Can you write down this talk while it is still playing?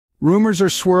Rumors are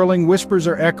swirling, whispers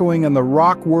are echoing, and the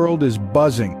rock world is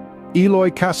buzzing. Eloy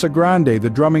Casagrande, the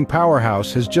drumming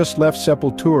powerhouse, has just left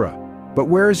Sepultura. But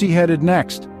where is he headed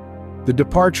next? The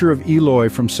departure of Eloy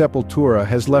from Sepultura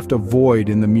has left a void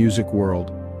in the music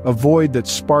world, a void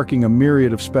that's sparking a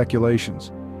myriad of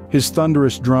speculations. His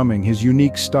thunderous drumming, his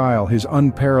unique style, his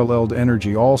unparalleled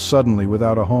energy, all suddenly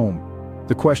without a home.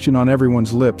 The question on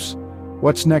everyone's lips: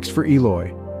 what's next for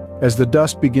Eloy? As the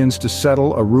dust begins to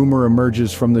settle, a rumor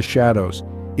emerges from the shadows.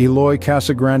 Eloy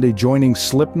Casagrande joining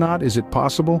Slipknot, is it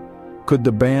possible? Could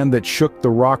the band that shook the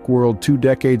rock world 2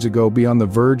 decades ago be on the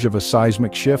verge of a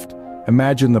seismic shift?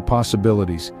 Imagine the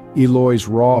possibilities. Eloy's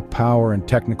raw power and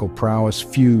technical prowess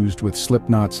fused with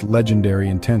Slipknot's legendary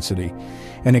intensity.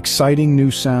 An exciting new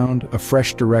sound, a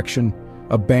fresh direction,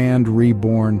 a band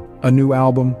reborn, a new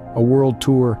album, a world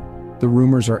tour. The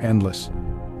rumors are endless.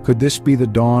 Could this be the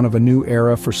dawn of a new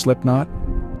era for Slipknot?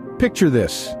 Picture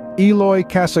this: Eloy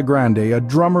Casagrande, a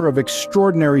drummer of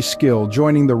extraordinary skill,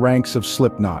 joining the ranks of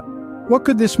Slipknot. What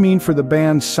could this mean for the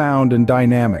band's sound and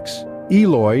dynamics?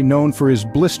 Eloy, known for his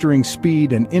blistering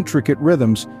speed and intricate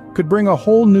rhythms, could bring a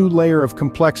whole new layer of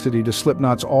complexity to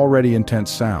Slipknot's already intense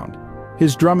sound.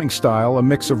 His drumming style, a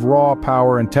mix of raw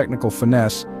power and technical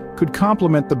finesse, could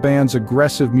complement the band's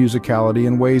aggressive musicality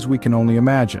in ways we can only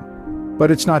imagine. But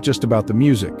it's not just about the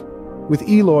music. With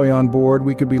Eloy on board,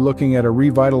 we could be looking at a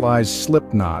revitalized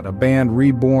Slipknot, a band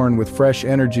reborn with fresh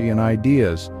energy and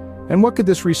ideas. And what could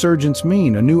this resurgence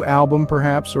mean? A new album,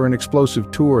 perhaps, or an explosive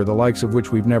tour, the likes of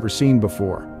which we've never seen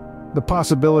before? The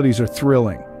possibilities are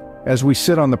thrilling. As we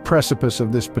sit on the precipice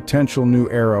of this potential new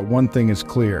era, one thing is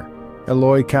clear: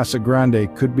 Eloy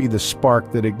Casagrande could be the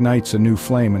spark that ignites a new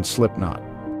flame in Slipknot.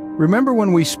 Remember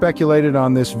when we speculated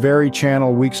on this very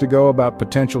channel weeks ago about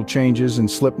potential changes in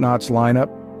Slipknot's lineup?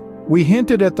 We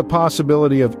hinted at the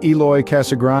possibility of Eloy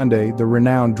Casagrande, the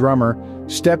renowned drummer,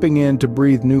 stepping in to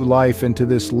breathe new life into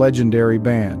this legendary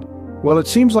band. Well, it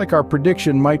seems like our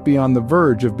prediction might be on the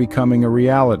verge of becoming a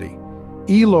reality.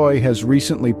 Eloy has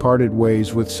recently parted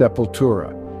ways with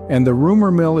Sepultura, and the rumor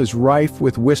mill is rife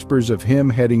with whispers of him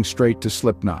heading straight to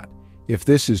Slipknot. If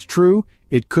this is true,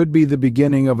 it could be the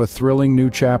beginning of a thrilling new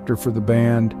chapter for the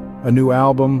band. A new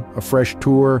album, a fresh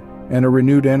tour, and a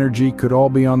renewed energy could all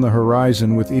be on the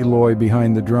horizon with Eloy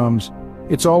behind the drums.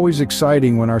 It's always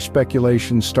exciting when our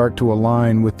speculations start to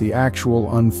align with the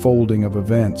actual unfolding of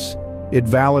events. It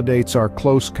validates our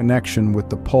close connection with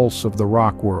the pulse of the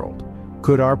rock world.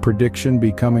 Could our prediction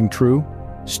be coming true?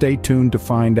 Stay tuned to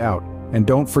find out, and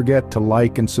don't forget to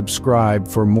like and subscribe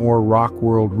for more rock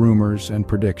world rumors and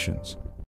predictions.